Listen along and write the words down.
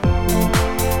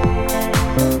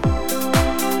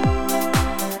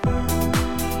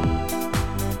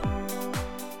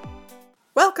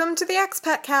to the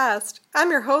Expat Cast.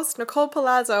 I'm your host, Nicole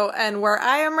Palazzo, and where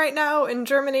I am right now in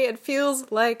Germany, it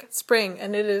feels like spring,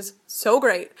 and it is so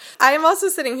great. I am also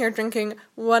sitting here drinking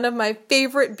one of my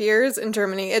favorite beers in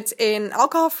Germany. It's an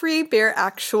alcohol-free beer,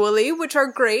 actually, which are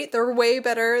great. They're way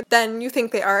better than you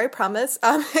think they are, I promise.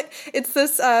 It's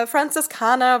this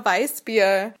Franziskaner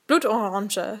Weissbier,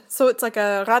 Blutorange, so it's like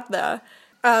a Radler.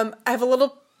 I have a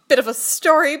little bit of a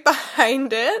story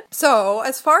behind it. So,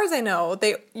 as far as I know,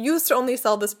 they used to only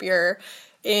sell this beer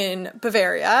in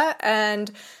Bavaria,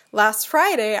 and last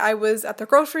Friday I was at the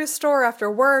grocery store after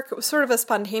work. It was sort of a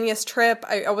spontaneous trip.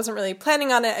 I wasn't really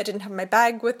planning on it. I didn't have my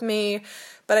bag with me,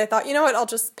 but I thought, you know what, I'll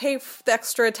just pay the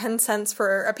extra 10 cents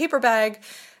for a paper bag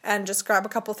and just grab a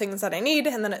couple things that I need,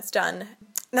 and then it's done.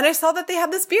 And then I saw that they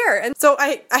had this beer, and so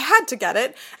I had to get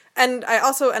it. And I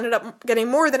also ended up getting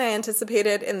more than I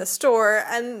anticipated in the store.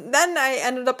 And then I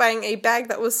ended up buying a bag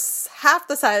that was half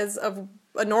the size of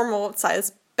a normal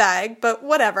size bag. But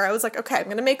whatever. I was like, okay, I'm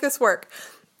going to make this work.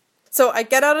 So I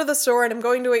get out of the store and I'm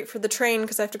going to wait for the train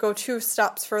because I have to go 2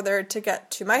 stops further to get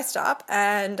to my stop.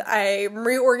 And I'm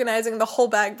reorganizing the whole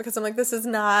bag because I'm like, this is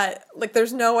not, like,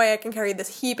 there's no way I can carry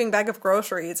this heaping bag of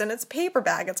groceries. And it's a paper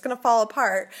bag. It's going to fall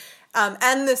apart.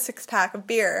 And this 6-pack of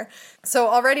beer. So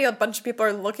already a bunch of people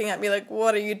are looking at me like,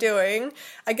 what are you doing?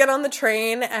 I get on the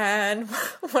train and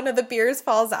one of the beers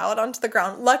falls out onto the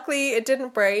ground. Luckily, it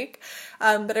didn't break,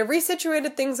 but I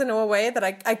resituated things in a way that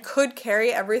I could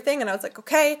carry everything. And I was like,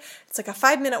 okay, it's like a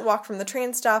 5-minute walk from the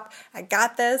train stop. I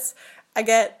got this. I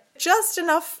get just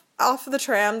enough off the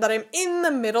tram that I'm in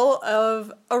the middle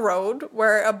of a road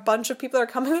where a bunch of people are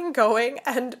coming and going,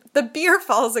 and the beer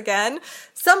falls again.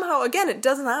 Somehow, again, it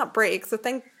does not break, so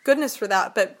thank goodness for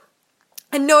that, but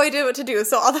I had no idea what to do.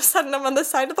 So all of a sudden I'm on the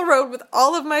side of the road with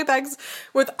all of my bags,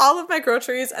 with all of my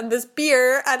groceries and this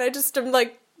beer, and I just am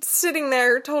like sitting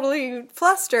there totally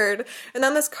flustered. And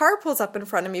then this car pulls up in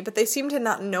front of me, but they seem to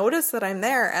not notice that I'm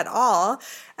there at all.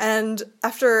 And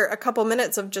after a couple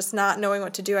minutes of just not knowing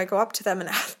what to do, I go up to them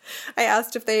and I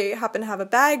asked if they happen to have a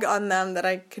bag on them that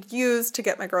I could use to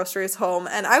get my groceries home.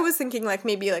 And I was thinking like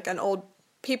maybe like an old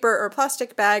paper or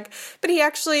plastic bag, but he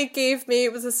actually gave me,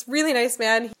 it was this really nice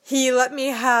man, he let me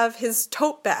have his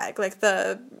tote bag, like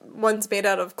the ones made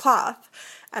out of cloth.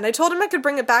 And I told him I could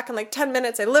bring it back in like 10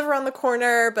 minutes. I live around the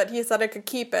corner, but he said I could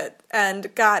keep it.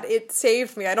 And God, it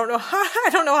saved me. I don't know how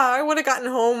I would have gotten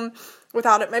home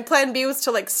without it. My plan B was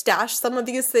to like stash some of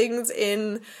these things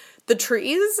in the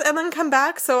trees and then come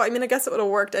back. So, I mean, I guess it would have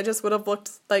worked. I just would have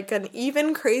looked like an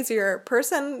even crazier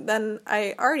person than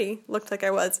I already looked like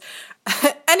I was.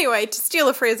 Anyway, to steal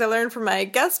a phrase I learned from my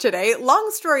guest today,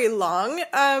 long story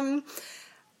long,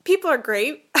 people are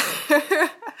great.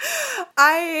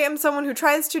 I am someone who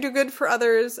tries to do good for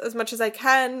others as much as I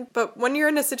can, but when you're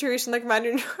in a situation like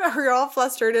mine where you're all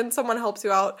flustered and someone helps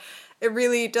you out, it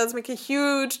really does make a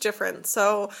huge difference.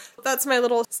 So that's my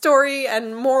little story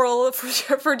and moral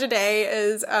for today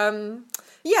is, I'm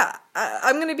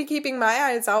going to be keeping my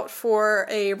eyes out for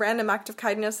a random act of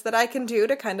kindness that I can do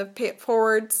to kind of pay it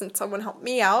forward since someone helped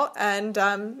me out, and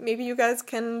maybe you guys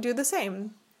can do the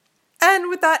same. And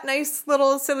with that nice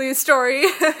little silly story,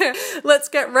 let's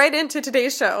get right into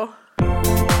today's show.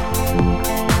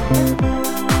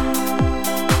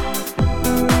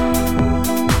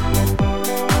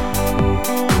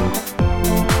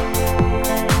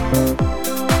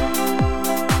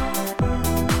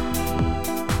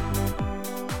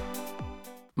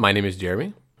 My name is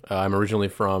Jeremy. I'm originally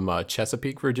from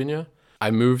Chesapeake, Virginia.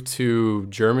 I moved to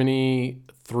Germany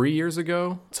 3 years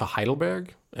ago to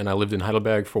Heidelberg. And I lived in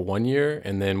Heidelberg for 1 year,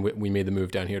 and then we made the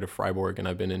move down here to Freiburg, and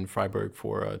I've been in Freiburg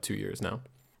for 2 years now.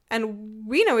 And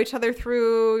we know each other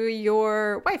through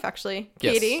your wife, actually,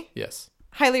 Katie. Yes.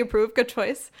 Highly approved. Good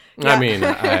choice. Yeah. I mean,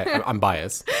 I'm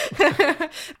biased.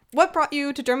 What brought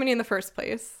you to Germany in the first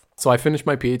place? So I finished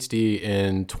my PhD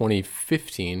in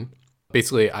 2015.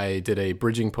 Basically, I did a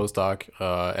bridging postdoc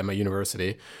at my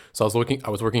university. So I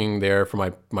was working there for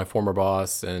my former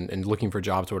boss and looking for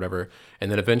jobs or whatever. And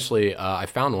then eventually I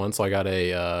found one. So I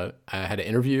had an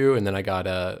interview, and then I got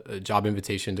a job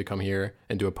invitation to come here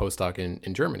and do a postdoc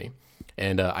in Germany.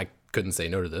 And I couldn't say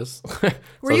no to this.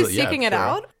 Were you seeking it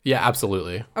out? Yeah,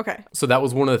 absolutely. Okay. So that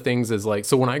was one of the things is like,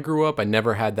 so when I grew up, I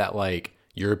never had that like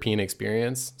European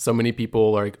experience. So many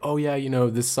people are like, oh yeah,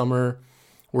 this summer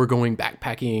we're going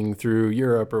backpacking through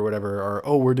Europe or whatever, or,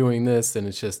 oh, we're doing this. And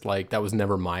it's just like, that was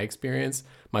never my experience.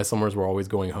 My summers were always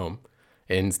going home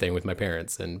and staying with my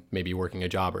parents and maybe working a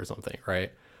job or something,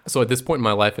 right? So at this point in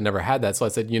my life, I never had that. So I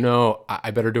said,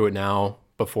 I better do it now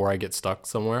before I get stuck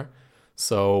somewhere.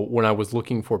 So when I was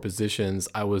looking for positions,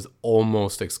 I was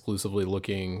almost exclusively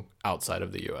looking outside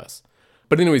of the US.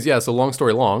 But anyways, yeah, so long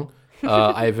story long,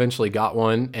 I eventually got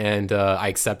one and I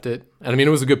accepted. And I mean,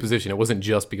 it was a good position. It wasn't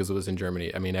just because it was in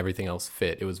Germany. I mean, everything else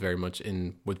fit. It was very much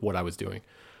in with what I was doing.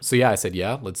 So yeah, I said,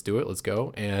 yeah, let's do it. Let's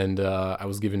go. And I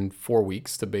was given 4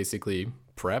 weeks to basically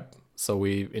prep. So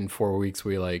in 4 weeks,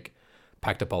 we like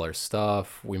packed up all our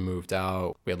stuff. We moved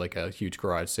out. We had like a huge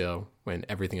garage sale when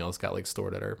everything else got like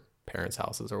stored at our parents'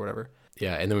 houses or whatever.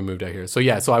 Yeah, and then we moved out here. So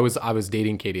yeah, so I was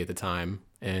dating Katie at the time,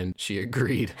 and she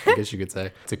agreed, I guess you could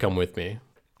say, to come with me.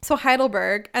 So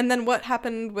Heidelberg, and then what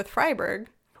happened with Freiburg?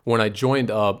 When I joined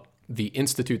up, the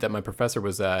institute that my professor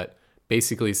was at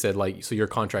basically said like, so your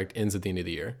contract ends at the end of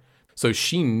the year. So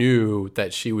she knew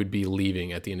that she would be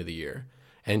leaving at the end of the year.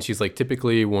 And she's like,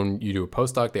 typically when you do a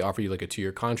postdoc, they offer you like a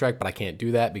 2-year contract, but I can't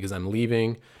do that because I'm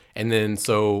leaving. And then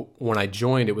so when I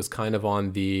joined, it was kind of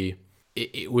on the,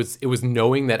 it was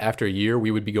knowing that after a year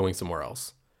we would be going somewhere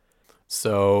else.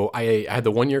 So I had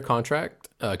the 1-year contract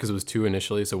because it was 2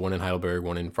 initially. So 1 in Heidelberg,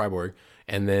 1 in Freiburg.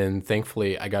 And then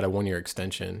thankfully I got a 1-year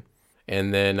extension.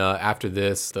 And then after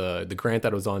this, the grant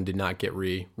that I was on did not get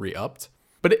re-upped.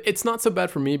 But it's not so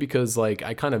bad for me because like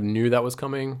I kind of knew that was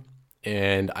coming.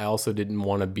 And I also didn't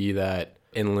want to be that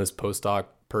endless postdoc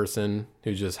person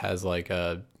who just has like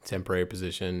a temporary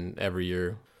position every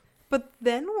year. But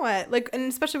then what? Like, and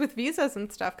especially with visas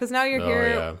and stuff, because now you're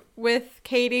here with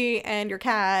Katie and your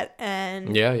cat,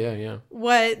 and yeah.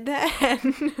 What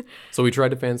then? So we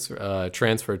tried to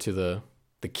transfer to the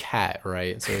cat,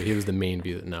 right? So he was the main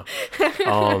visa. No,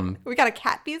 we got a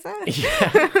cat visa.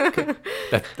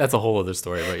 Yeah, that's a whole other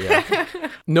story. But yeah,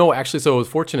 no, actually, so I was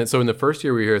fortunate. So in the first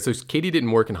year we were here, so Katie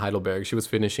didn't work in Heidelberg. She was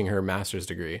finishing her master's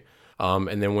degree,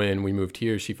 and then when we moved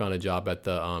here, she found a job at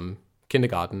the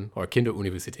Kindergarten or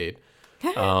Kinderuniversität.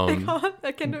 They call it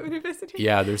the Kinderuniversität.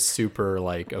 Yeah, they're super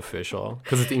like official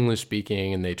because it's English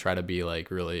speaking, and they try to be like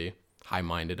really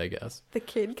high-minded, I guess. The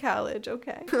kid college,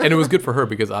 okay. And it was good for her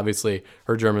because obviously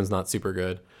her German's not super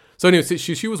good. So anyway,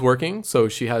 she was working, so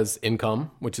she has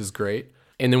income, which is great.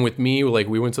 And then with me, like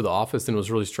we went to the office and it was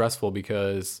really stressful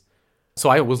because, so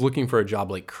I was looking for a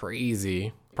job like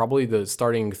crazy. Probably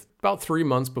starting about 3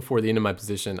 months before the end of my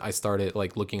position, I started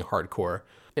like looking hardcore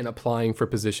and applying for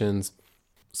positions.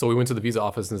 So we went to the visa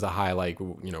office and said, hi, like,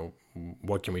 you know,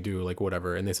 what can we do? Like,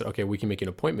 whatever. And they said, okay, we can make an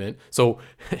appointment. So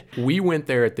we went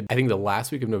there I think the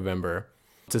last week of November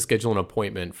to schedule an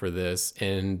appointment for this.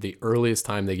 And the earliest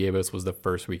time they gave us was the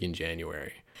first week in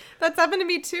January. That's happened to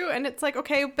me too. And it's like,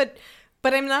 okay, but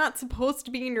I'm not supposed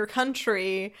to be in your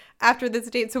country after this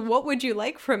date. So what would you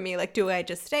like from me? Like, do I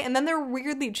just stay? And then they're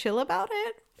weirdly chill about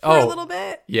it for a little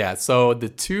bit. Yeah. So the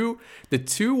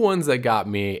two ones that got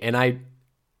me, and I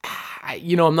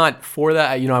you know, I'm not for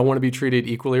that. I want to be treated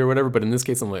equally or whatever. But in this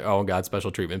case, I'm like, oh God,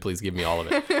 special treatment. Please give me all of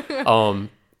it.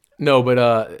 No,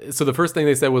 but so the first thing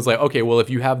they said was like, okay, well, if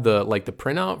you have the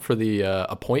printout for the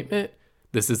appointment,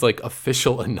 this is like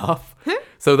official enough.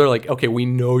 So they're like, okay, we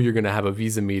know you're going to have a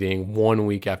visa meeting 1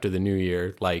 week after the new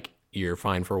year. Like, you're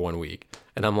fine for 1 week.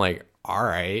 And I'm like, all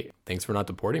right, thanks for not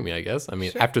deporting me, I guess. I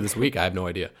mean, after this week, I have no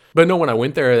idea. But no, when I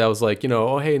went there, I was like,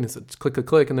 oh, hey, and it's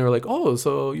click. And they were like, oh,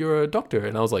 so you're a doctor.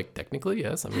 And I was like, technically,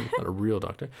 yes. I mean, not a real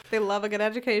doctor. They love a good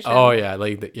education. Oh, yeah.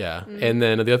 Yeah. Mm. And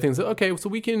then the other thing is, okay, so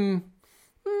we can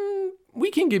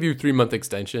give you a 3-month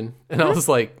extension. And I was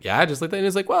like, yeah, just like that. And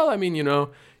he's like, well, I mean, yeah,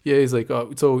 he's like,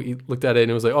 oh, so he looked at it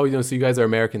and it was like, oh, so you guys are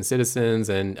American citizens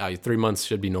and 3 months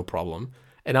should be no problem.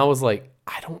 And I was like,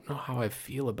 I don't know how I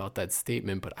feel about that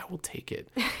statement, but I will take it.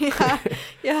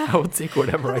 Yeah. I will take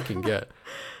whatever I can get.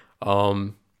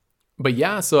 But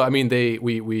yeah, so I mean,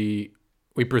 we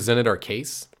presented our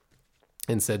case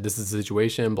and said, this is the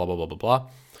situation, blah, blah, blah, blah, blah.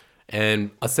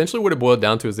 And essentially what it boiled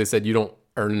down to is they said, you don't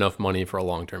earn enough money for a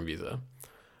long-term visa.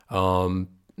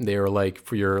 They were like,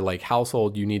 for your like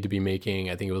household, you need to be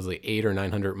making, I think it was like 800 or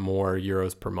 900 more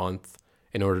euros per month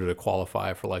in order to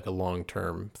qualify for like a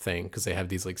long-term thing, because they have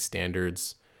these like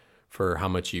standards for how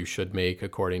much you should make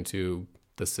according to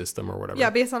the system or whatever. Yeah,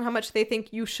 based on how much they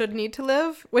think you should need to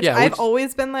live, which I've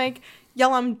always been like,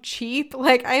 y'all, I'm cheap.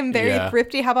 Like, I'm very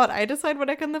thrifty. How about I decide what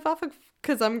I can live off of?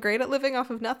 Because I'm great at living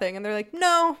off of nothing. And they're like,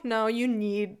 no, you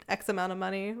need X amount of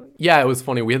money. Yeah, it was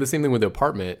funny. We had the same thing with the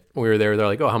apartment. We were there. They're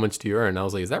like, oh, how much do you earn? And I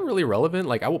was like, is that really relevant?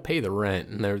 Like, I will pay the rent.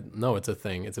 And they're, no, it's a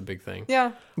thing. It's a big thing.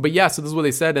 Yeah. But yeah, so this is what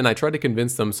they said. And I tried to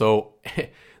convince them. So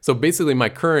basically my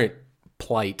current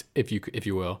plight, if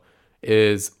you will,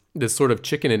 is this sort of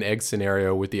chicken and egg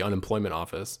scenario with the unemployment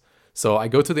office. So I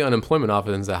go to the unemployment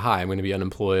office and say, hi, I'm going to be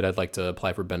unemployed. I'd like to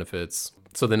apply for benefits.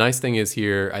 So the nice thing is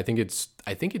here, I think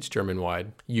it's German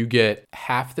wide. You get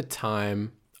half the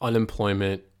time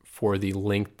unemployment for the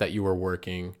length that you were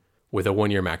working with a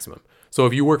 1 year maximum. So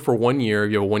if you work for 1 year,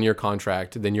 you have a 1 year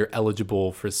contract, then you're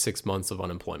eligible for 6 months of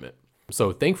unemployment.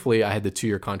 So thankfully, I had the 2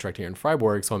 year contract here in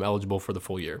Freiburg, so I'm eligible for the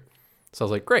full year. So I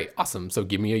was like, great, awesome. So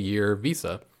give me a year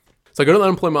visa. So I go to the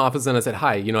unemployment office and I said,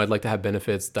 hi, I'd like to have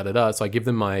benefits, da da da. So I give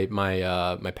them my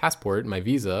passport, my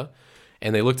visa,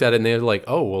 and they looked at it and they're like,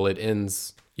 oh, well, it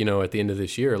ends, at the end of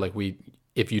this year. Like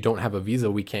if you don't have a visa,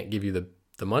 we can't give you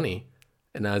the money.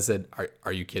 And I said,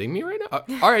 are you kidding me right now?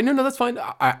 All right, no, that's fine.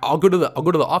 I'll go to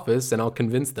the office and I'll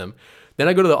convince them. Then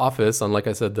I go to the office on, like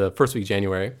I said, the first week of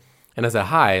January. And I said,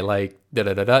 hi, like,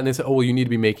 da-da-da-da. And they said, oh, well, you need to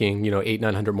be making,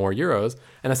 800-900 more euros.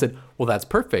 And I said, well, that's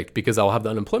perfect because I'll have the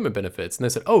unemployment benefits. And they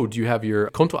said, oh, do you have your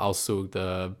Kontoauszug,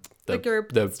 the statement.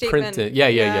 print?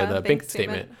 Yeah, the bank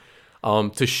statement.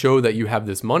 To show that you have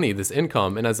this money, this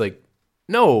income. And I was like,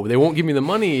 no, they won't give me the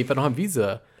money if I don't have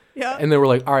visa. Yeah. And they were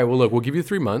like, all right, well, look, we'll give you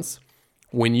 3 months.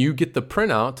 When you get the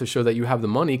printout to show that you have the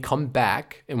money, come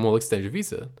back and we'll extend your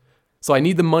visa. So I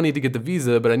need the money to get the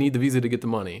visa, but I need the visa to get the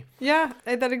money. Yeah, I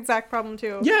had that exact problem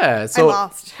too. Yeah, so I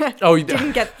lost. Oh, you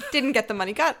didn't get the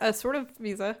money. Got a sort of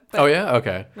visa. But, oh yeah,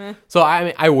 okay. So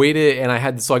I waited, and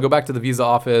I go back to the visa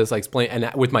office. I explained,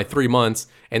 and with my 3 months,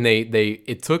 and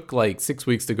it took like 6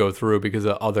 weeks to go through because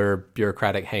of other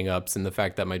bureaucratic hangups and the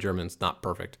fact that my German's not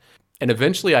perfect. And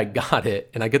eventually I got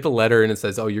it, and I get the letter, and it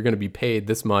says, oh, you're going to be paid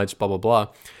this much, blah blah blah.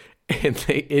 And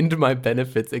they end my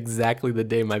benefits exactly the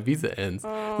day my visa ends.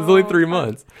 It's only 3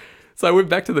 months. So I went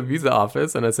back to the visa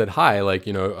office and I said, hi, like,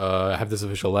 I have this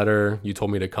official letter. You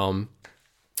told me to come.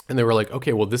 And they were like,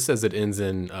 okay, well, this says it ends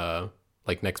in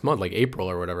like next month, like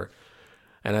April or whatever.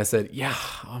 And I said, yeah,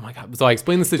 oh my God. So I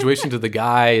explained the situation to the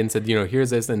guy and said,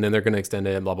 here's this, and then they're going to extend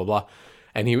it and blah, blah, blah.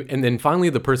 And then finally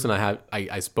the person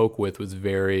I spoke with was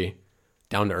very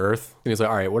down to earth. And he's like,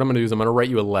 all right, what I'm going to do is I'm going to write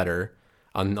you a letter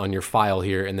on your file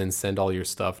here and then send all your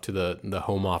stuff to the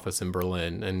home office in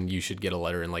Berlin, and you should get a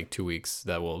letter in like 2 weeks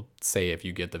that will say if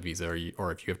you get the visa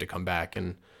or if you have to come back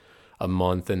in a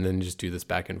month, and then just do this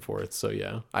back and forth. So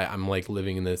yeah, I'm like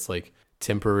living in this like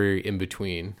temporary in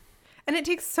between. And it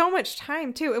takes so much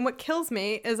time too. And what kills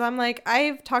me is I'm like,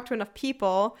 I've talked to enough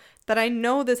people that I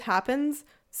know this happens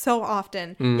so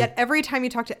often. Yet every time you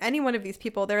talk to any one of these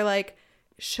people, they're like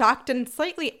shocked and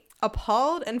slightly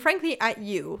appalled, and frankly at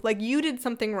you, like you did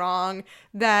something wrong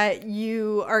that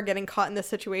you are getting caught in this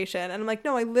situation. And I'm like,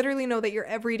 no, I literally know that your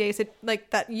everyday, like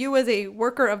that you as a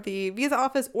worker of the visa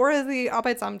office or as the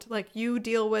Arbeitsamt, like you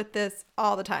deal with this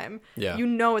all the time. Yeah,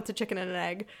 it's a chicken and an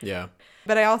egg. Yeah.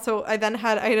 But I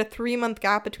had a 3 month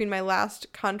gap between my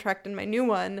last contract and my new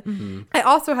one. I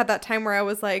also had that time where I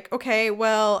was like, okay,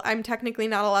 well, I'm technically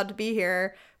not allowed to be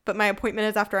here, but my appointment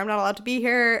is after I'm not allowed to be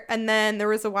here. And then there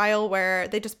was a while where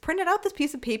they just printed out this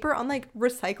piece of paper on like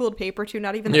recycled paper too,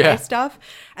 not even the nice stuff.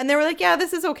 And they were like, yeah,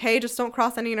 this is okay. Just don't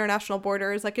cross any international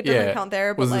borders. Like it doesn't count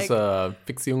there. But was like, this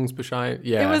Fixierungsbescheid?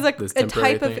 Yeah. It was like a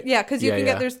type of, because you can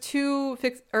get, there's there's two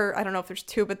or I don't know if there's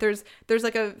two, but there's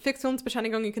like a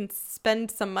Fixierungsbescheinigung you can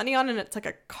spend some money on, and it's like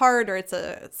a card or it's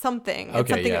a something. It's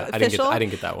okay, something yeah. official. I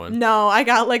didn't get that one. No, I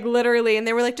got like literally, and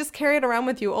they were like, just carry it around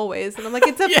with you always. And I'm like,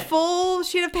 it's a full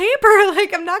sheet of paper.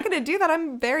 Like, I'm not going to do that.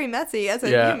 I'm very messy as a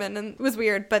human. And it was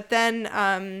weird. But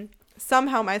then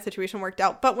somehow my situation worked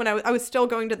out. But when I was still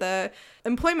going to the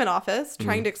employment office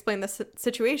trying to explain the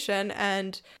situation,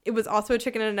 and it was also a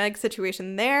chicken and an egg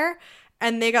situation there.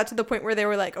 And they got to the point where they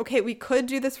were like, okay, we could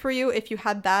do this for you if you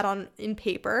had that in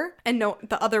paper. And no,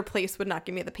 the other place would not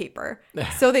give me the paper.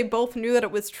 So they both knew that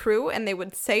it was true, and they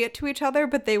would say it to each other,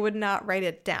 but they would not write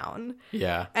it down.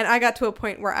 Yeah. And I got to a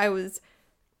point where I was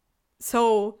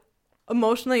so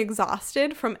emotionally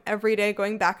exhausted from every day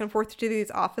going back and forth to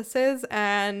these offices,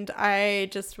 and I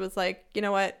just was like, you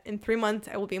know what, in 3 months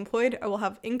I will be employed, I will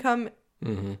have income,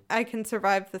 I can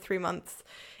survive the 3 months.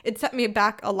 It set me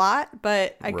back a lot,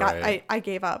 but I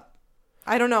gave up.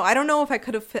 I don't know if I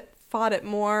could have fought it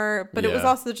more, but it was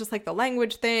also just like the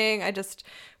language thing. I just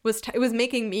it was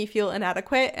making me feel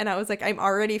inadequate, and I was like, I'm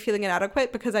already feeling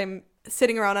inadequate because I'm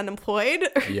sitting around unemployed.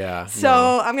 Yeah.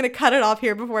 So I'm gonna cut it off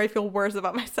here before I feel worse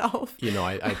about myself.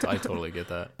 I totally get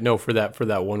that. No, for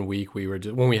that 1 week, we were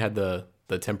just, when we had the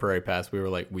temporary pass, we were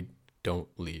like, we don't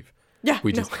leave. Yeah.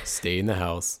 We just stay in the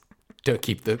house. Don't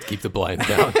keep the blinds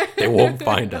down. They won't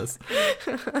find us.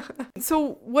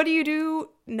 So what do you do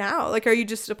now? Like, are you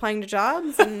just applying to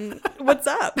jobs, and what's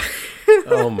up?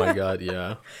 Oh my God,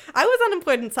 yeah. I was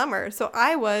unemployed in summer, so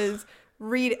I was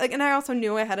and I also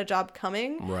knew I had a job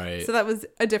coming. Right. So that was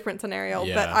a different scenario.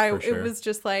 Yeah, but for sure. It was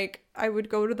just like, I would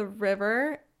go to the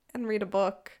river and read a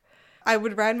book. I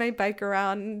would ride my bike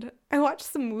around. I watched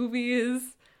some movies.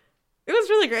 It was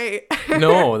really great.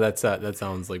 No, that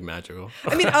sounds like magical.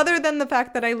 I mean, other than the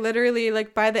fact that I literally,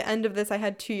 like, by the end of this, I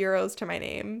had €2 to my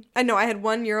name. I know I had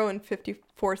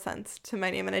 €1.54 to my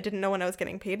name, and I didn't know when I was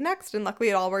getting paid next, and luckily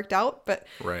it all worked out. But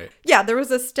right. Yeah, there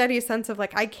was a steady sense of,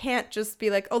 like, I can't just be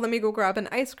like, oh, let me go grab an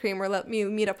ice cream or let me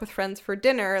meet up with friends for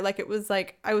dinner. Like, it was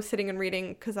like I was sitting and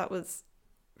reading because that was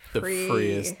free. The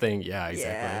freest thing. Yeah,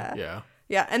 exactly.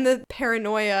 Yeah, and the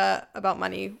paranoia about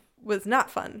money was not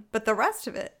fun, but the rest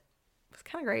of it was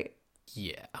kind of great.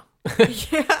 Yeah.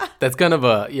 Yeah. That's kind of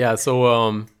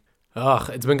so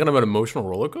it's been kind of an emotional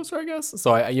roller coaster, I guess.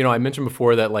 So I mentioned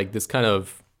before that like this kind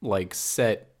of like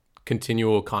set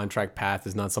continual contract path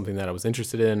is not something that I was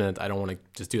interested in, and I don't want to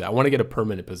just do that. I want to get a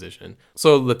permanent position.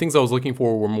 So the things I was looking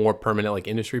for were more permanent, like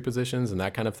industry positions and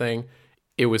that kind of thing.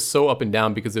 It was so up and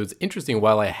down because it was interesting.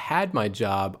 While I had my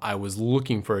job, I was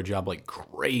looking for a job like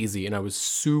crazy, and I was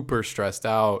super stressed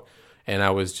out, and I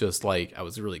was just like, I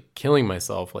was really killing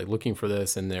myself, like looking for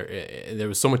this, and there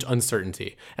was so much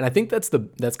uncertainty. And I think that's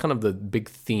kind of the big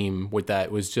theme with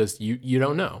that was just you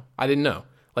don't know. I didn't know.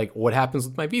 Like, what happens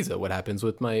with my visa? What happens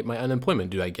with my unemployment?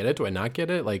 Do I get it? Do I not get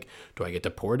it? Like, do I get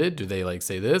deported? Do they like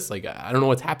say this? Like, I don't know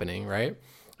what's happening, right?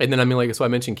 And then so I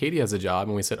mentioned Katie has a job,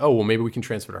 and we said, oh, well, maybe we can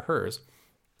transfer to hers.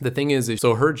 The thing is,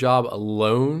 so her job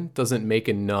alone doesn't make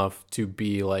enough to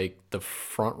be like the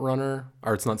front runner,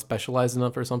 or it's not specialized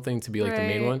enough or something to be like the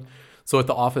main one. So at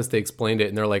the office, they explained it,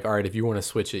 and they're like, all right, if you want to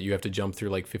switch it, you have to jump through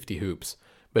like 50 hoops.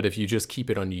 But if you just keep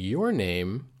it under your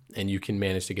name and you can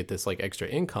manage to get this like extra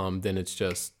income, then it's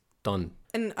just done.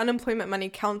 And unemployment money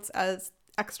counts as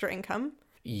extra income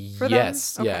for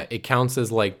yes. them? Yeah. It counts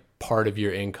as like part of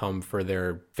your income for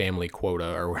their family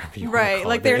quota or whatever you want to call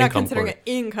like it. They're not considering it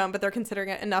income, but they're considering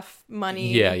it enough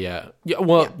money. Yeah.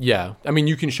 Well, yeah. I mean,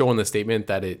 you can show on the statement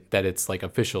that it's like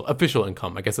official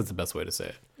income. I guess that's the best way to say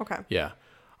it. Okay. Yeah.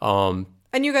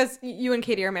 And you and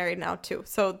Katie are married now too,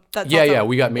 so that's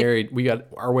we got married.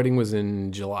 Our wedding was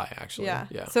in July, actually.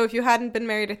 Yeah. So if you hadn't been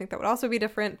married, I think that would also be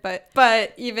different.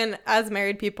 But even as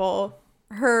married people,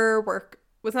 her work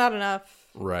was not enough.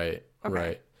 Right. Okay.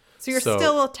 Right. So you're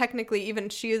still technically, even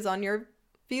she is on your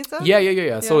visa?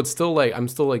 Yeah. So it's still like, I'm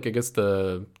still like, I guess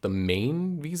the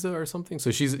main visa or something.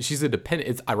 So she's a dependent.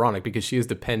 It's ironic because she is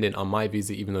dependent on my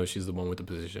visa, even though she's the one with the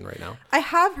position right now. I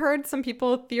have heard some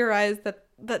people theorize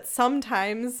that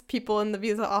sometimes people in the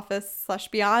visa office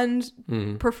 / beyond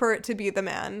prefer it to be the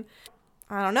man.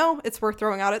 I don't know. It's worth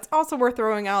throwing out. It's also worth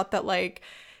throwing out that like,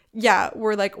 yeah,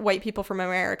 we're like white people from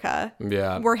America.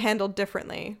 Yeah. We're handled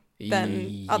differently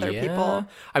than other people.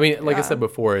 I mean, like I said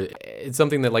before, it's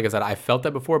something that, like I said, I felt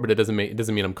that before, but it doesn't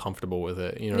mean I'm comfortable with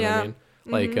it. You know what I mean?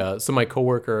 Like, so my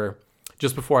coworker,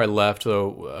 just before I left,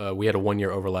 so we had a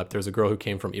 1-year overlap. There's a girl who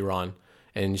came from Iran,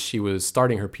 and she was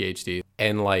starting her PhD,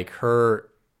 and like her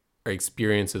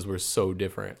experiences were so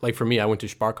different. Like for me, I went to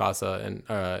Sparkasse and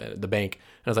the bank,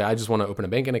 and I was like, I just want to open a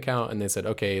banking account, and they said,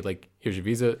 okay, like here's your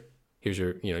visa, here's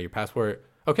your your passport.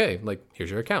 Okay, like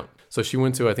here's your account. So she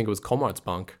went to, I think it was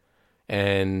Commerzbank,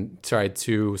 and tried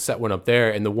to set one up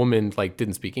there, and the woman like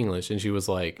didn't speak English, and she was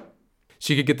like,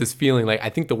 she could get this feeling like I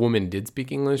think the woman did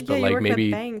speak English, but like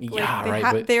maybe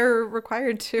but they're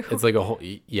required to. It's like a whole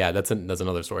that's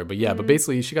another story, but but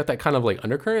basically she got that kind of like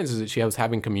undercurrents is that she was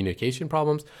having communication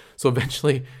problems. So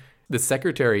eventually the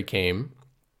secretary came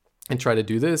and tried to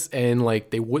do this, and like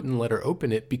they wouldn't let her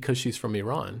open it because she's from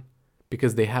Iran,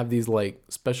 because they have these like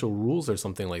special rules or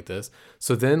something like this.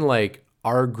 So then like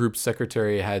our group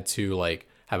secretary had to like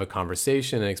have a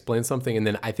conversation and explain something. And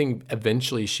then I think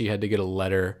eventually she had to get a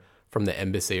letter from the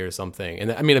embassy or something.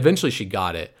 And I mean, eventually she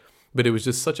got it, but it was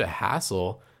just such a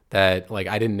hassle that like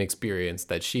I didn't experience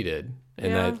that she did.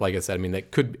 And that, like I said, I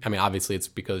mean, obviously it's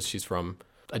because she's from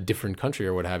a different country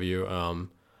or what have you.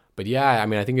 But yeah, I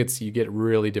mean, I think you get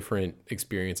really different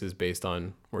experiences based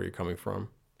on where you're coming from.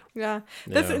 Yeah.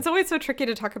 It's always so tricky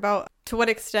to talk about to what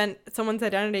extent someone's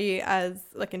identity as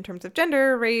like in terms of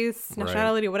gender, race,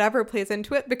 nationality, whatever plays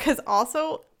into it, because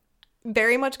also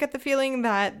very much get the feeling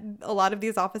that a lot of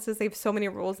these offices, they have so many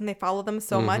rules and they follow them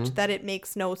so much that it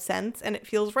makes no sense and it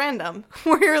feels random,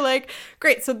 where you're like,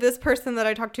 great, so this person that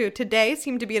I talked to today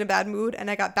seemed to be in a bad mood and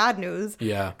I got bad news.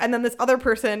 Yeah. And then this other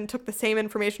person took the same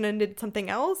information and did something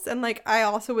else. And like, I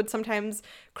also would sometimes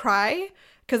cry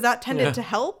because that tended to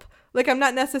help. Like, I'm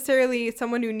not necessarily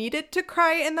someone who needed to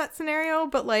cry in that scenario,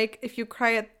 but like if you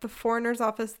cry at the foreigner's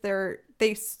office,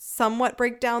 they somewhat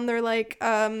break down their like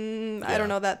I don't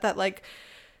know, that like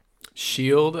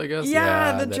shield, I guess.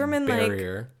 Yeah, the German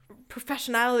barrier. Like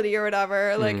professionality or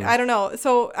whatever. Like I don't know.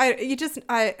 So I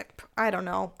don't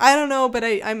know. But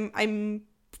I'm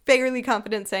fairly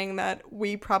confident saying that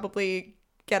we probably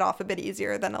get off a bit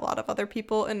easier than a lot of other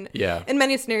people in Yeah. in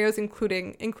many scenarios,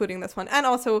 including this one. And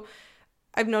also,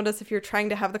 I've noticed if you're trying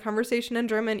to have the conversation in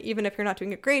German, even if you're not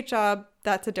doing a great job,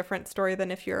 that's a different story than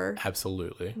if you're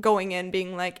Absolutely. going in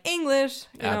being like English.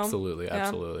 Absolutely.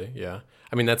 Yeah.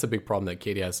 I mean, that's a big problem that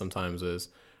Katie has sometimes is,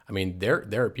 I mean, there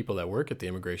are people that work at the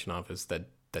immigration office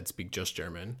that speak just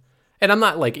German. And I'm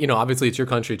not like, obviously it's your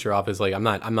country, it's your office. Like I'm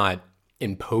not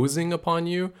imposing upon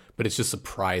you, but it's just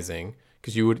surprising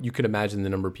because you could imagine the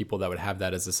number of people that would have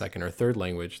that as a second or third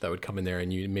language that would come in there, and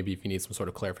maybe if you need some sort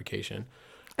of clarification.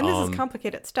 And this is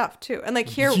complicated stuff too. And like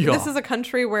here, Yeah. this is a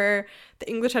country where the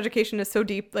English education is so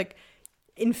deep, like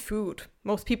in food.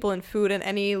 Most people in food in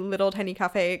any little tiny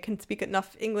cafe can speak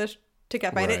enough English to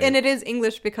get by. Right. And it is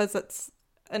English because it's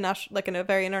in a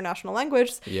very international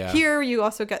language. Yeah. Here, you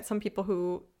also get some people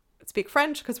who speak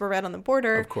French because we're right on the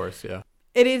border. Of course, yeah.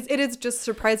 It is just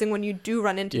surprising when you do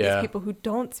run into Yeah. these people who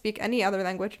don't speak any other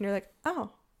language, and you're like,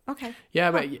 oh, okay.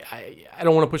 Yeah, but I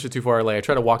don't want to push it too far. Like I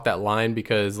try to walk that line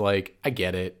because like I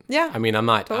get it. Yeah, I mean, I'm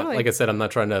not totally. like I said, I'm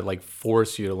not trying to like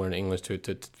force you to learn English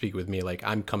to speak with me. Like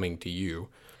I'm coming to you.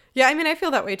 Yeah, I mean, I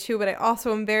feel that way too, but I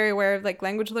also am very aware of like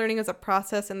language learning as a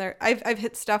process, and I've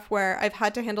hit stuff where I've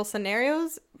had to handle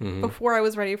scenarios before I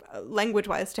was ready language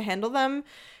wise to handle them,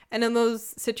 and in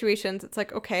those situations, it's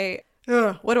like, okay,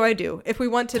 what do I do if we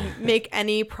want to make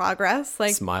any progress?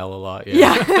 Like Smile a lot.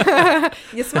 yeah,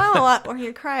 you smile a lot or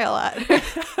you cry a lot.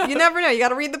 You never know. You got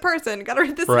to read the person. You got to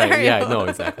read the Right. scenario. Yeah. No.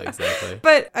 Exactly.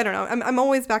 But I don't know. I'm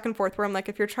always back and forth where I'm like,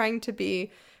 if you're trying to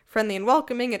be friendly and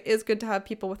welcoming, it is good to have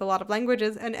people with a lot of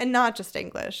languages and not just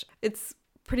English. It's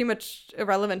pretty much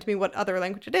irrelevant to me what other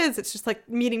language it is. It's just like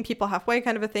meeting people halfway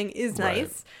kind of a thing is nice.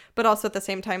 Right. But also at the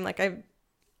same time, like I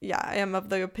am of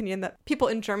the opinion that people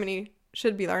in Germany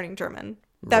should be learning German.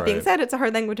 That being Right. said, it's a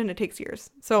hard language and it takes years.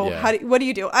 So Yeah. what do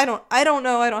you do? I don't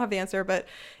know. I don't have the answer, but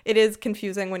it is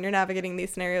confusing when you're navigating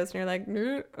these scenarios and you're like,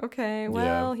 okay,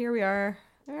 well, here we are.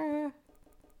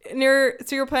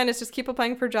 So your plan is just keep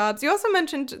applying for jobs. You also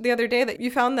mentioned the other day that you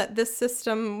found that this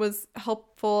system was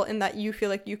helpful in that you feel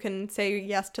like you can say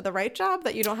yes to the right job,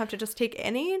 that you don't have to just take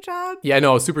any job. Yeah.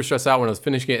 No. I was super stressed out when I was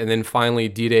finishing it, and then finally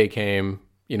D-Day came.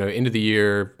 End of the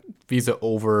year, visa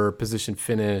over, position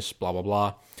finished, blah blah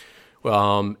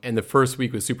blah. And the first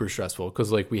week was super stressful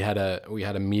because like we had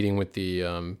a meeting with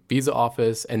the visa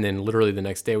office, and then literally the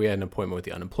next day we had an appointment with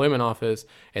the unemployment office,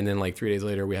 and then like 3 days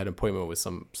later we had an appointment with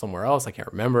somewhere else, I can't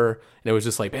remember, and it was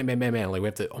just like bam, like we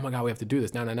have to, oh my god, we have to do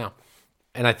this now.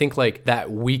 And I think like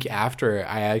that week after,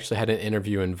 I actually had an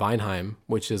interview in Weinheim,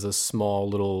 which is a small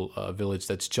little village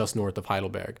that's just north of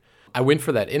Heidelberg. I went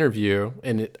for that interview,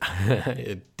 and it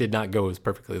it did not go as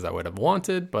perfectly as I would have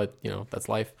wanted, but that's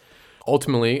life.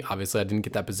 Ultimately, obviously, I didn't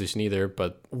get that position either.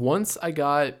 But once I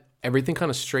got everything kind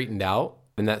of straightened out,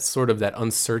 and that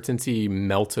uncertainty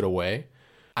melted away,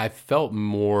 I felt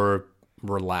more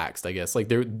relaxed, I guess. Like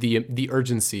the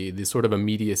urgency, the sort of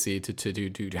immediacy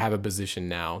to have a position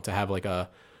now, to have like a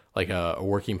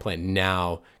working plan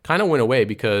now, kind of went away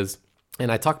because. And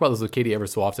I talk about this with Katie ever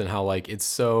so often, how like it's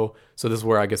so this is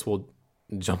where I guess we'll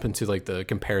jump into like the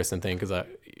comparison thing, because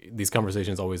these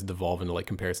conversations always devolve into like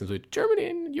comparisons with Germany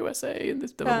and USA and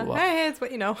this blah blah blah. Hey, it's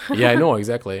what you know. Yeah, I know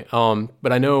exactly.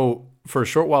 But I know for a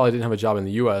short while I didn't have a job in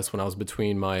the US when I was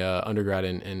between my undergrad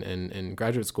and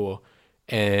graduate school,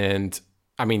 and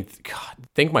I mean, God,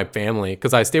 thank my family,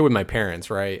 because I stayed with my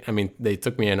parents, right? I mean, they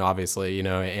took me in obviously,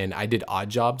 and I did odd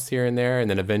jobs here and there, and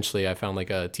then eventually I found like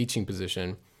a teaching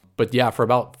position. But yeah, for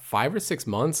about 5 or 6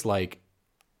 months, like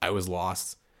I was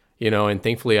lost, and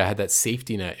thankfully I had that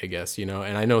safety net, I guess, and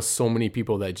I know so many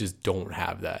people that just don't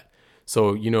have that.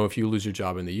 So, if you lose your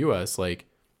job in the US, like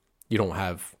you don't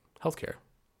have healthcare,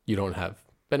 you don't have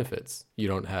benefits, you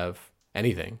don't have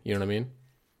anything, you know what I mean?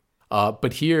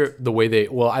 But here, the way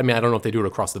I don't know if they do it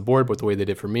across the board, but the way they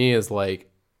did for me is like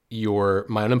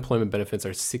my unemployment benefits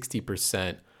are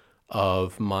 60%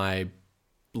 of my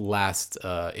last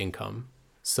income.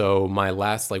 So my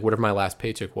last, like whatever my last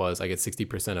paycheck was, I get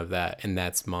 60% of that, and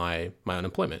that's my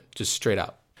unemployment, just straight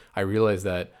out. I realized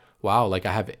that, wow, like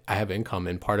I have income,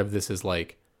 and part of this is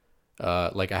like I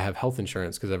have health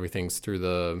insurance because everything's through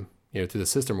the through the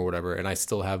system or whatever, and I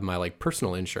still have my like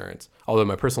personal insurance, although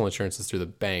my personal insurance is through the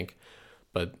bank,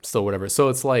 but still whatever. So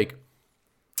it's like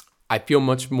I feel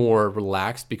much more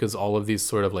relaxed because all of these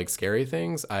sort of like scary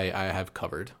things I have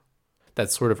covered. That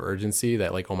sort of urgency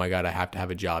that like, oh my God, I have to have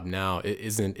a job now.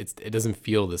 It doesn't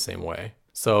feel the same way.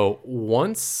 So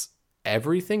once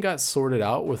everything got sorted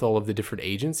out with all of the different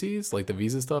agencies, like the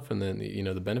visa stuff and then,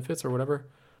 the benefits or whatever,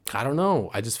 I don't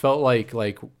know. I just felt like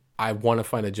I want to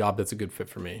find a job that's a good fit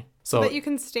for me. So that you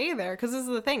can stay there. Because this is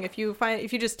the thing. If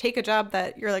you just take a job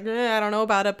that you're like, I don't know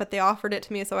about it, but they offered it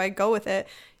to me, so I go with it,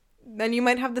 then you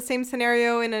might have the same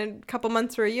scenario in a couple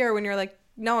months or a year when you're like,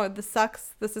 no, this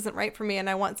sucks. This isn't right for me, and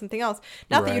I want something else.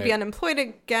 Not that you'd be unemployed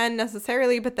again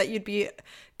necessarily, but that you'd be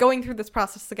going through this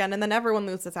process again, and then everyone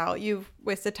loses out. You've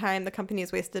wasted time, the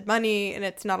company's wasted money, and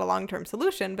it's not a long-term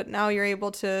solution. But now you're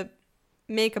able to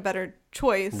make a better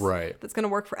choice that's going to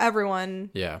work for everyone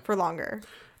for longer.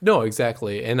 No,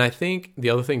 exactly. And I think the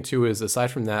other thing too is, aside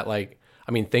from that, like,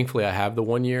 I mean, thankfully I have the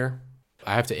 1 year.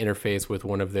 I have to interface with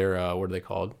one of their, what are they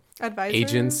called? Advisors?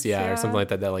 Agents, or something like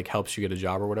that like helps you get a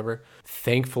job or whatever.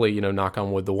 Thankfully, knock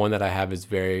on wood, the one that I have is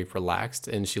very relaxed.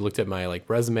 And she looked at my like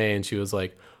resume and she was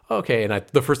like, okay. And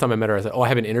the first time I met her, I said, I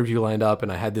have an interview lined up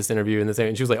and I had this interview and this.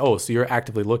 And she was like, oh, so you're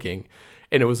actively looking.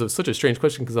 And it was such a strange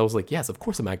question because I was like, yes, of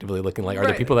course I'm actively looking. Like, are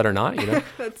there people that are not,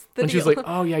 That's the and she was like,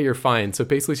 oh yeah, you're fine. So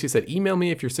basically she said, email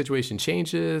me if your situation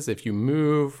changes, if you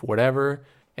move, whatever.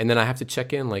 And then I have to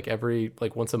check in like every,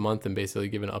 like once a month and basically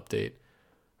give an update.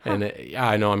 And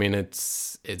I know, I mean,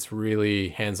 it's really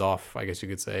hands off, I guess you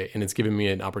could say. And it's given me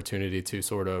an opportunity to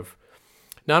sort of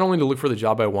not only to look for the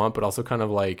job I want, but also kind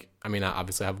of like, I mean, I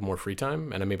obviously have more free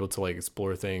time and I'm able to like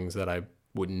explore things that I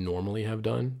wouldn't normally have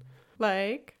done.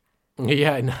 Like?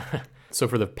 Yeah. So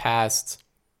for the past,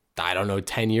 I don't know,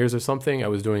 10 years or something, I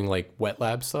was doing like wet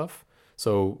lab stuff.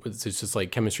 So it's just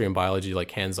like chemistry and biology, like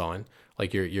hands-on.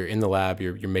 Like you're in the lab,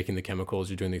 you're making the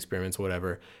chemicals, you're doing the experiments,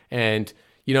 whatever. And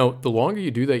the longer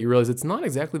you do that, you realize it's not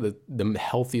exactly the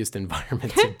healthiest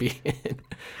environment to be in.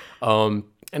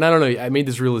 And I don't know, I made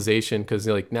this realization because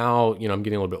like now, I'm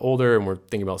getting a little bit older and we're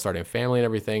thinking about starting a family and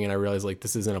everything. And I realized like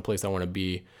this isn't a place I want to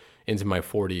be into my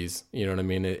 40s. You know what I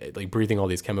mean? Like breathing all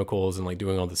these chemicals and like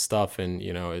doing all this stuff. And,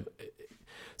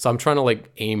 so I'm trying to like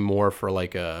aim more for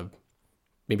like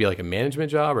maybe like a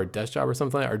management job or a desk job or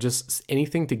something like that, or just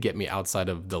anything to get me outside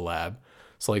of the lab.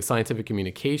 So like scientific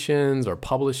communications or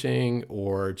publishing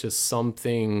or just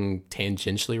something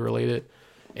tangentially related.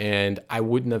 And I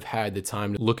wouldn't have had the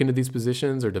time to look into these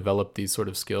positions or develop these sort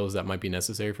of skills that might be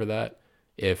necessary for that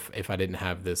if I didn't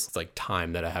have this like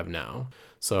time that I have now.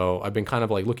 So I've been kind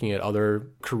of like looking at other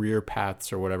career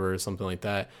paths or whatever, something like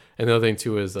that. And the other thing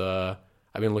too is I've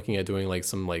been looking at doing like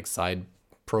some like side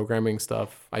programming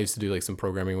stuff. I used to do like some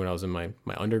programming when I was in my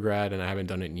undergrad and I haven't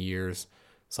done it in years.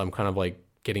 So I'm kind of like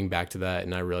getting back to that,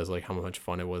 and I realized like how much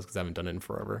fun it was because I haven't done it in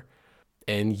forever.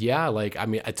 And yeah, like, I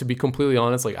mean, to be completely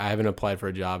honest, like I haven't applied for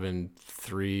a job in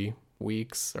 3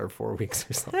 weeks or 4 weeks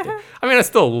or something. I mean, I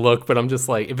still look, but I'm just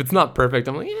like, if it's not perfect,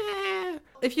 I'm like, yeah.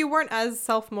 If you weren't as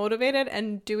self-motivated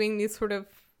and doing these sort of,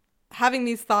 having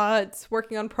these thoughts,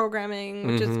 working on programming,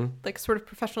 which is like sort of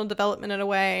professional development in a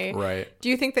way. Right. Do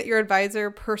you think that your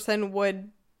advisor person would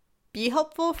be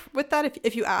helpful with that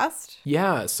if you asked?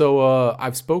 Yeah. So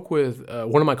I've spoke with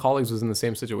one of my colleagues was in the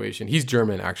same situation. He's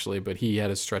German actually, but he had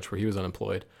a stretch where he was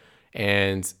unemployed,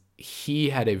 and he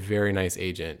had a very nice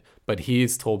agent. But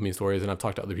he's told me stories, and I've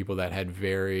talked to other people that had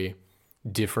very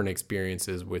different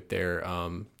experiences with their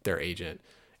agent,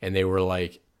 and they were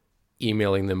like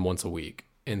emailing them once a week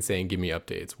and saying, give me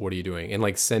updates. What are you doing? And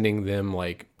like sending them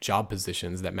like job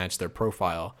positions that match their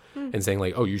profile and saying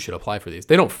like, oh, you should apply for these.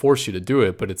 They don't force you to do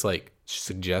it, but it's like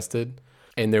suggested.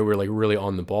 And they were like really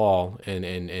on the ball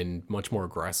and much more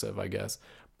aggressive, I guess.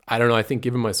 I don't know. I think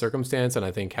given my circumstance, and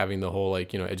I think having the whole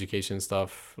like, education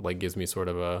stuff like gives me sort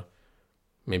of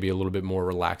maybe a little bit more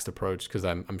relaxed approach, because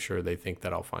I'm sure they think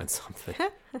that I'll find something.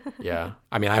 Yeah.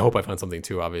 I mean, I hope I find something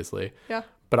too, obviously. Yeah.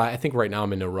 But I think right now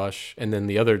I'm in a rush. And then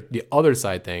the other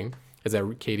side thing is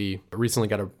that Katie recently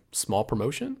got a small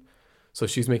promotion. So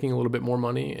she's making a little bit more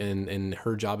money, and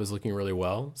her job is looking really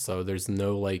well. So there's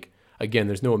no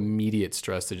there's no immediate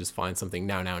stress to just find something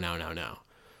now.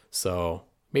 So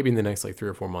maybe in the next like 3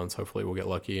 or 4 months, hopefully we'll get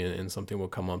lucky and something will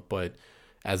come up. But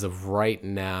as of right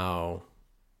now,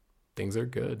 things are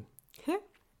good.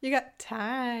 You got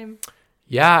time.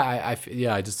 Yeah,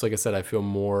 I just, like I said, I feel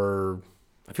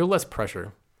less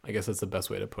pressure. I guess that's the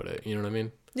best way to put it. You know what I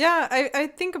mean? Yeah, I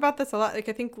think about this a lot. Like,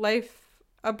 I think life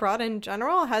abroad in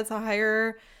general has a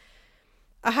higher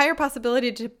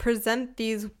possibility to present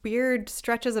these weird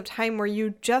stretches of time where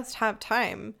you just have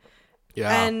time.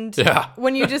 Yeah. And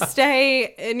when you just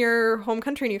stay in your home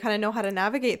country and you kind of know how to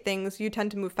navigate things, you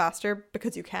tend to move faster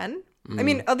because you can. I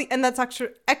mean, and that's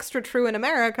extra true in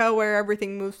America, where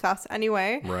everything moves fast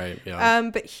anyway. Right. Yeah.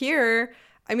 But here,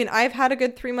 I mean, I've had a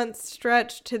good 3-month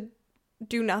stretch to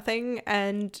do nothing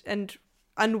and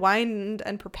unwind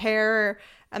and prepare,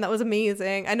 and that was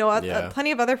amazing. I know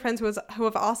plenty of other friends who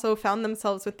have also found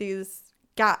themselves with these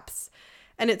gaps,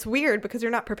 and it's weird because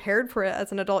you're not prepared for it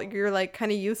as an adult. You're like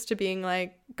kind of used to being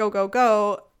like go go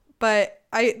go, But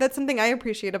that's something I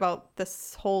appreciate about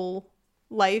this whole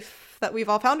life that we've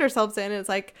all found ourselves in, is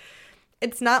like,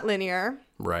 it's not linear.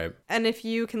 Right. And if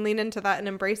you can lean into that and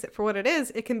embrace it for what it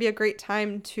is, it can be a great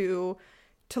time to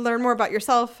learn more about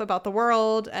yourself, about the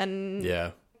world, and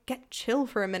get chill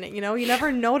for a minute. You know, you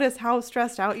never notice how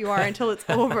stressed out you are until it's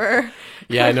over.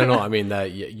 Yeah, no. I mean,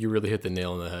 that you really hit the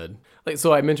nail on the head. Like,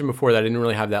 so I mentioned before that I didn't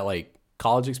really have that like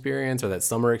college experience or that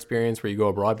summer experience where you go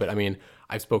abroad. But I mean,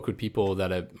 I've spoke with people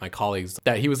that my colleagues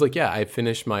that he was like, yeah, I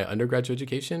finished my undergraduate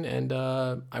education and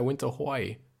I went to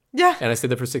Hawaii. Yeah. And I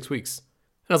stayed there for 6 weeks.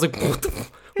 And I was like,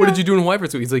 what did you do in Hawaii for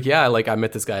 2 weeks? He's like, yeah, like I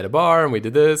met this guy at a bar and we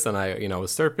did this and I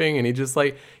was surfing and he just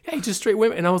like, yeah, he just straight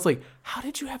went. And I was like, how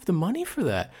did you have the money for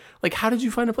that? Like, how did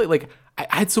you find a place? Like, I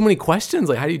had so many questions.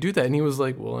 Like, how do you do that? And he was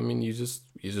like, well, I mean, you just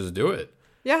do it.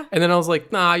 Yeah. And then I was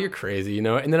like, nah, you're crazy,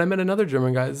 And then I met another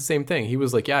German guy. It's the same thing. He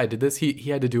was like, yeah, I did this. He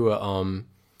had to do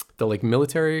the like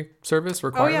military service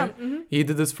requirement. Oh, yeah. Mm-hmm. He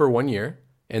did this for 1 year.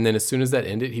 And then as soon as that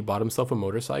ended, he bought himself a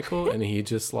motorcycle and he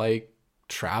just like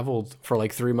traveled for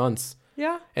like 3 months.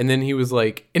 Yeah. And then he was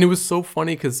like, and it was so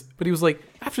funny but he was like,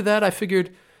 after that, I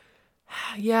figured,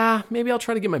 yeah, maybe I'll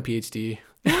try to get my PhD.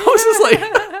 And I was just like,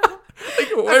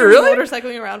 wait, really?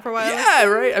 Motorcycling around for a while. Yeah,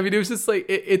 right. I mean, it was just like,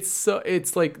 it's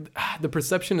like the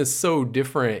perception is so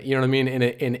different, you know what I mean?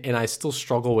 And I still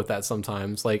struggle with that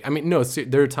sometimes. Like, I mean, no,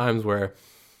 there are times where,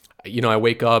 I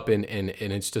wake up and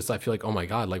it's just, I feel like, oh my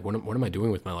God, like, what am I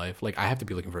doing with my life? Like, I have to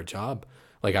be looking for a job.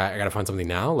 Like, I got to find something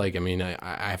now. Like, I mean, I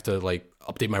have to like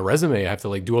update my resume. I have to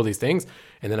like do all these things.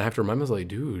 And then I have to remind myself, like,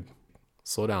 dude,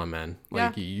 slow down, man.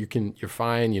 Like you're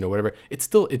fine, whatever. It's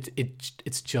still,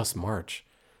 it's just March,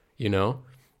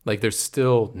 like there's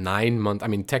still 9 months. I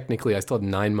mean, technically I still have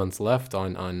 9 months left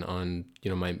on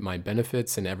my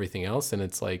benefits and everything else. And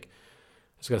it's like,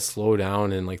 I just got to slow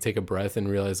down and like take a breath and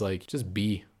realize like, just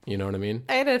be. You know what I mean?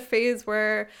 I had a phase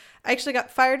where I actually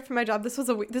got fired from my job. This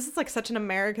is like such an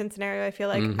American scenario, I feel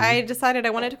like. Mm-hmm. I decided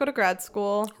I wanted to go to grad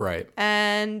school. Right.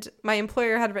 And my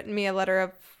employer had written me a letter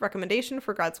of recommendation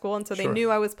for grad school. And so they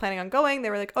knew I was planning on going. They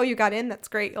were like, oh, you got in. That's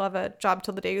great. You'll have a job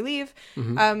till the day you leave.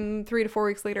 Mm-hmm. 3 to 4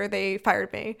 weeks later, they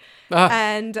fired me.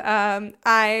 And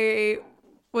I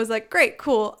was like, great,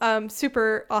 cool,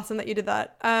 super awesome that you did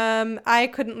that. I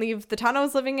couldn't leave the town I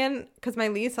was living in because my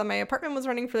lease on my apartment was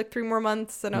running for like 3 more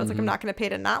months. And I was like, I'm not going to pay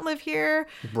to not live here.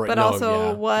 Right. But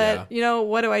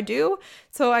what do I do?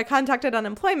 So I contacted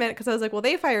unemployment because I was like, well,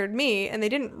 they fired me and they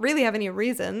didn't really have any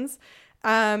reasons.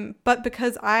 But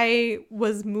because I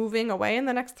was moving away in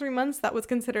the next 3 months, that was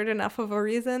considered enough of a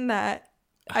reason that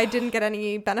I didn't get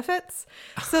any benefits.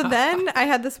 So then I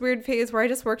had this weird phase where I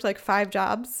just worked like 5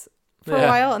 jobs for a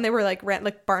while, and they were like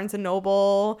like Barnes and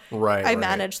Noble. Right. I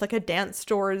managed like a dance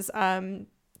store's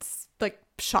like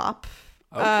shop.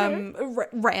 Okay.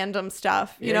 Random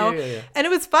stuff, Yeah. And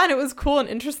it was fun. It was cool and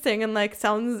interesting, and like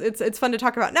it's fun to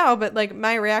talk about now. But like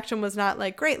my reaction was not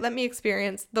like, great, let me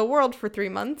experience the world for 3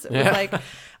 months. It was like,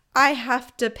 I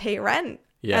have to pay rent,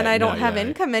 and I don't have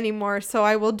income anymore, so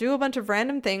I will do a bunch of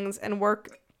random things and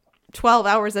work 12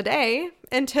 hours a day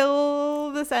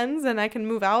until this ends and I can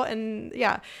move out. And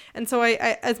so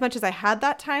I as much as I had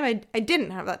that time, I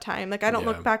didn't have that time. Like, I don't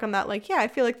look back on that like, I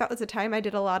feel like that was a time I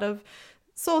did a lot of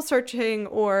soul searching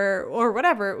or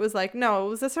whatever. It was like, no, it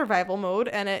was a survival mode,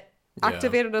 and it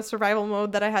activated a survival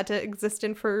mode that I had to exist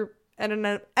in and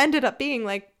it ended up being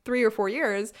like 3 or 4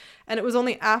 years. And it was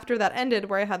only after that ended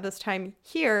where I had this time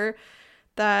here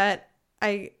that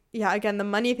again, the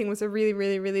money thing was a really,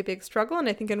 really, really big struggle. And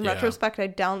I think in retrospect, I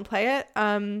downplay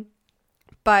it.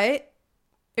 But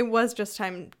it was just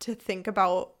time to think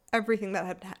about everything that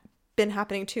had been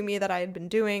happening to me, that I had been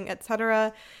doing,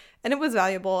 etc. And it was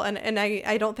valuable. And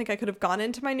I don't think I could have gone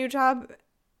into my new job.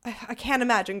 I can't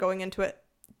imagine going into it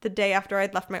the day after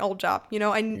I'd left my old job.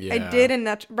 I did, in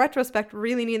that retrospect,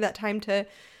 really need that time to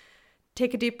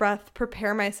take a deep breath,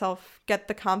 prepare myself, get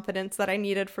the confidence that I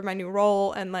needed for my new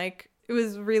role. And like, it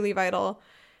was really vital.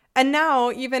 And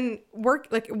now even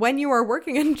when you are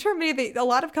working in Germany, a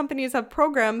lot of companies have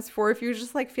programs for if you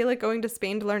just like feel like going to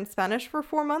Spain to learn Spanish for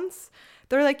 4 months.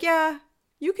 They're like, yeah,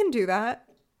 you can do that.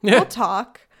 Yeah. We'll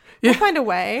talk. We'll find a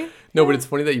way. No, but it's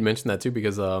funny that you mentioned that too,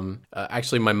 because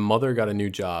actually my mother got a new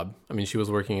job. I mean, she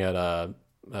was working at a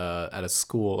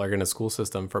school, like in a school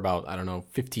system for about,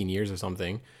 15 years or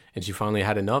something. And she finally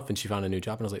had enough and she found a new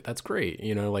job. And I was like, that's great.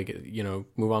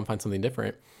 Move on, find something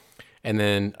different. And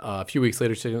then a few weeks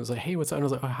later, she was like, hey, what's up? And I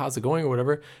was like, oh, how's it going or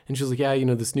whatever? And she was like, yeah,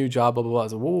 this new job, blah, blah, blah. I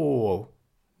was like, whoa,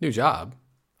 new job?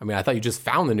 I mean, I thought you just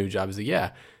found the new job. I was like, yeah.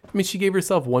 I mean, she gave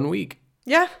herself 1 week.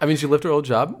 Yeah. I mean, she left her old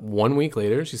job. 1 week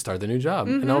later, she started the new job.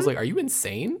 Mm-hmm. And I was like, are you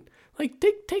insane? Like,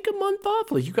 take a month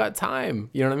off. Like, you got time.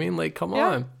 You know what I mean? Like, come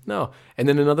on. No. And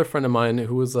then another friend of mine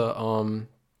who was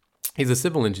he's a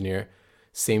civil engineer.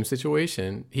 Same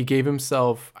situation. He gave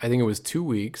himself, I think it was 2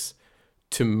 weeks,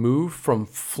 to move from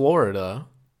Florida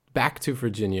back to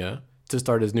Virginia to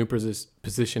start his new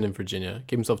position in Virginia.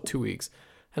 Gave himself 2 weeks.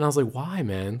 And I was like, why,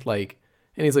 man? Like,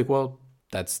 and he's like, well,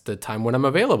 that's the time when I'm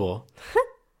available.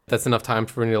 That's enough time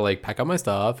for me to like pack up my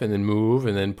stuff and then move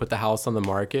and then put the house on the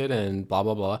market and blah,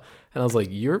 blah, blah. And I was like,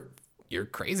 you're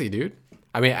crazy, dude.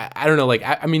 I mean, I don't know. Like,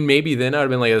 I mean, maybe then I would have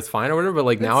been like, it's fine or whatever. But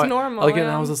like now, normal, and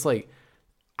I was just like,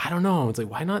 I don't know. It's like,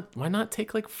 why not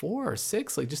take like 4 or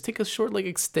 6? Like, just take a short, like,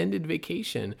 extended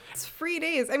vacation. It's free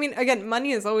days. I mean, again,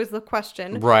 money is always the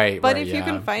question. Right. But if you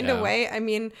can find a way, I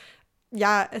mean,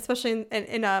 yeah, especially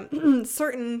in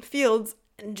certain fields,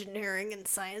 engineering and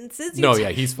sciences.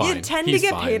 He's fine. You tend he's to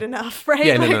get fine. paid enough, right?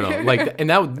 Yeah, no. Like, and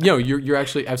that, you're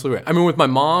actually absolutely right. I mean, with my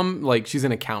mom, like, she's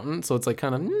an accountant, so it's like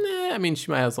kind of, I mean, she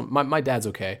might have some. My dad's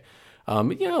okay,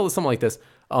 something like this.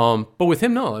 But with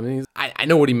him, no. I mean, I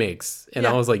know what he makes, and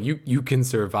I was like, you can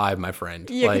survive, my friend.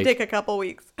 You like, can take a couple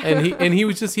weeks. and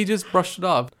he just brushed it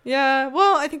off. Yeah,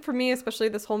 well, I think for me, especially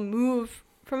this whole move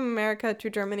from America to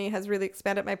Germany has really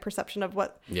expanded my perception of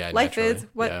what life is,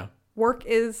 what work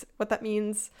is, what that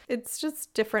means. It's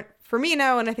just different for me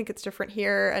now, and I think it's different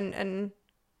here, and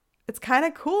it's kind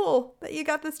of cool that you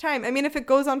got this time. I mean, if it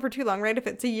goes on for too long, right? If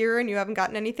it's a year and you haven't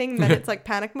gotten anything, then it's like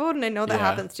panic mode, and I know that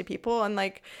happens to people, and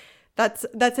like that's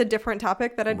a different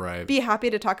topic that I'd be happy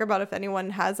to talk about if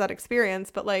anyone has that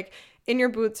experience. But like in your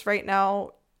boots right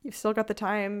now, you've still got the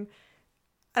time,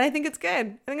 and I think it's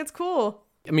good. I think it's cool.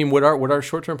 I mean, what our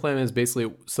short-term plan is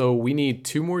basically, so we need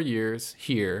 2 more years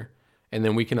here, and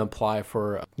then we can apply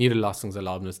for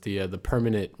Niederlassungserlaubnis, the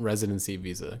permanent residency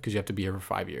visa, because you have to be here for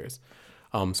 5 years.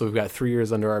 So we've got 3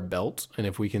 years under our belt, and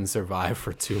if we can survive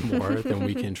for 2 more, then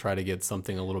we can try to get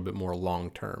something a little bit more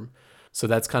long-term. So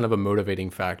that's kind of a motivating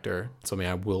factor. So I mean,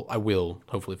 I will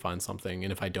hopefully find something,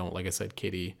 and if I don't, like I said,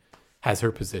 Katie has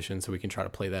her position, so we can try to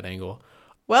play that angle.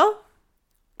 Well,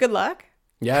 good luck.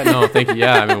 Yeah, no, thank you.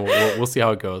 Yeah, I mean, we'll see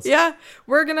how it goes. Yeah,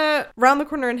 we're going to round the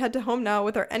corner and head to home now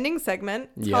with our ending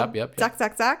segment. Yep.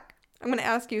 Zach. I'm going to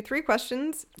ask you 3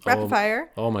 questions, rapid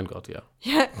fire. Oh my God, yeah.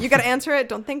 Yeah, you got to answer it.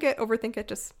 Don't think it, overthink it.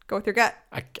 Just go with your gut.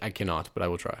 I cannot, but I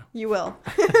will try. You will.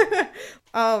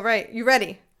 All right, you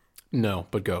ready? No,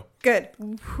 but go. Good.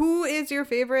 Who is your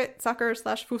favorite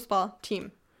soccer/football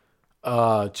team?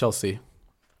 Chelsea.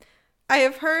 I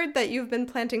have heard that you've been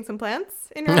planting some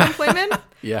plants in your employment.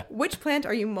 Yeah. Which plant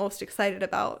are you most excited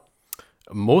about?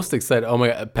 Most excited? Oh my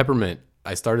God, peppermint.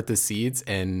 I started the seeds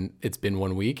and it's been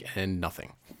 1 week and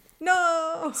nothing.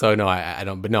 No. So no, I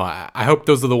don't. But no, I hope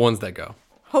those are the ones that go.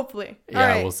 Hopefully. Yeah, all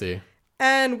right. We'll see.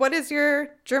 And what is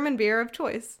your German beer of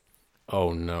choice?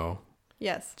 Oh no.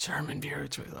 Yes. German beer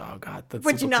of choice. Oh God, that's.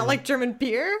 Would you not like German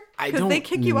beer? I don't. They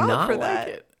kick you out for that.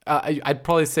 Like it. I'd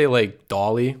probably say like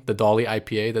the Dolly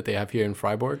IPA that they have here in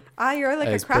Freiburg. You're like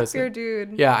a craft beer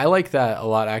dude. Yeah, I like that a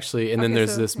lot actually. And then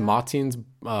there's this Martins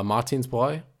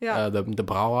Bräu, the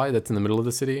Brauerei that's in the middle of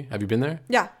the city. Have you been there?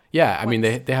 Yeah. Yeah, I mean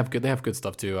they have good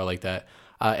stuff too. I like that.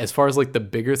 As far as like the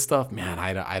bigger stuff, man,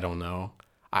 I don't know.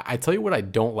 I tell you what I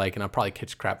don't like, and I'll probably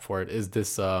catch crap for it. Is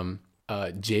this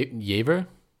Jever?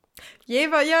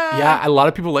 Jever, yeah. Yeah, a lot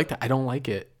of people like that. I don't like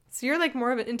it. So you're like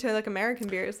more of into like American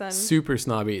beers then. Super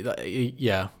snobby.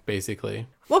 Yeah, basically.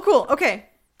 Well, cool. Okay.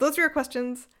 Those are your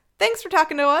questions. Thanks for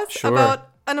talking to us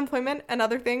about unemployment and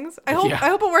other things. I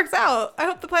hope it works out. I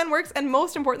hope the plan works, and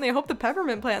most importantly, I hope the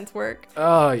peppermint plants work.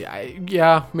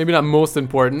 Yeah, maybe not most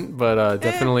important, but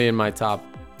definitely in my top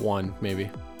 1 maybe.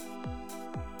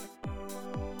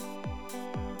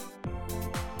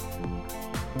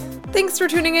 Thanks for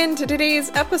tuning in to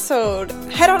today's episode.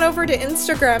 Head on over to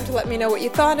Instagram to let me know what you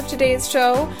thought of today's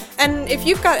show. And if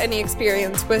you've got any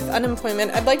experience with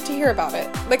unemployment, I'd like to hear about it.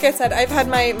 Like I said, I've had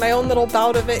my own little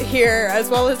bout of it here as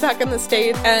well as back in the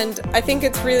States. And I think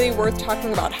it's really worth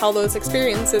talking about how those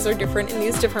experiences are different in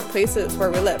these different places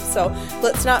where we live. So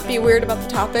let's not be weird about the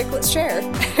topic. Let's share.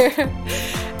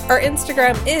 Our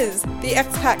Instagram is the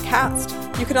Expat Cast.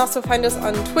 You can also find us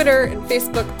on Twitter and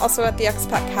Facebook, also at the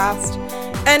Expat Cast.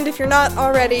 And if you're not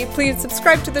already, please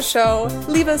subscribe to the show,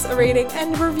 leave us a rating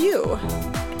and review.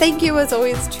 Thank you, as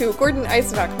always, to Gordon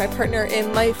Eisenach, my partner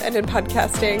in life and in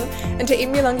podcasting, and to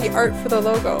Amy Lungi Art for the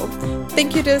logo.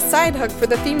 Thank you to Side Hug for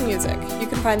the theme music. You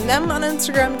can find them on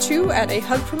Instagram too at A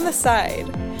Hug from the Side.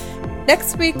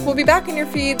 Next week, we'll be back in your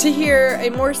feed to hear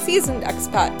a more seasoned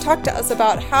expat talk to us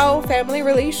about how family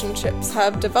relationships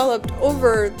have developed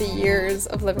over the years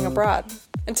of living abroad.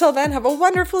 Until then, have a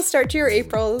wonderful start to your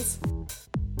Aprils.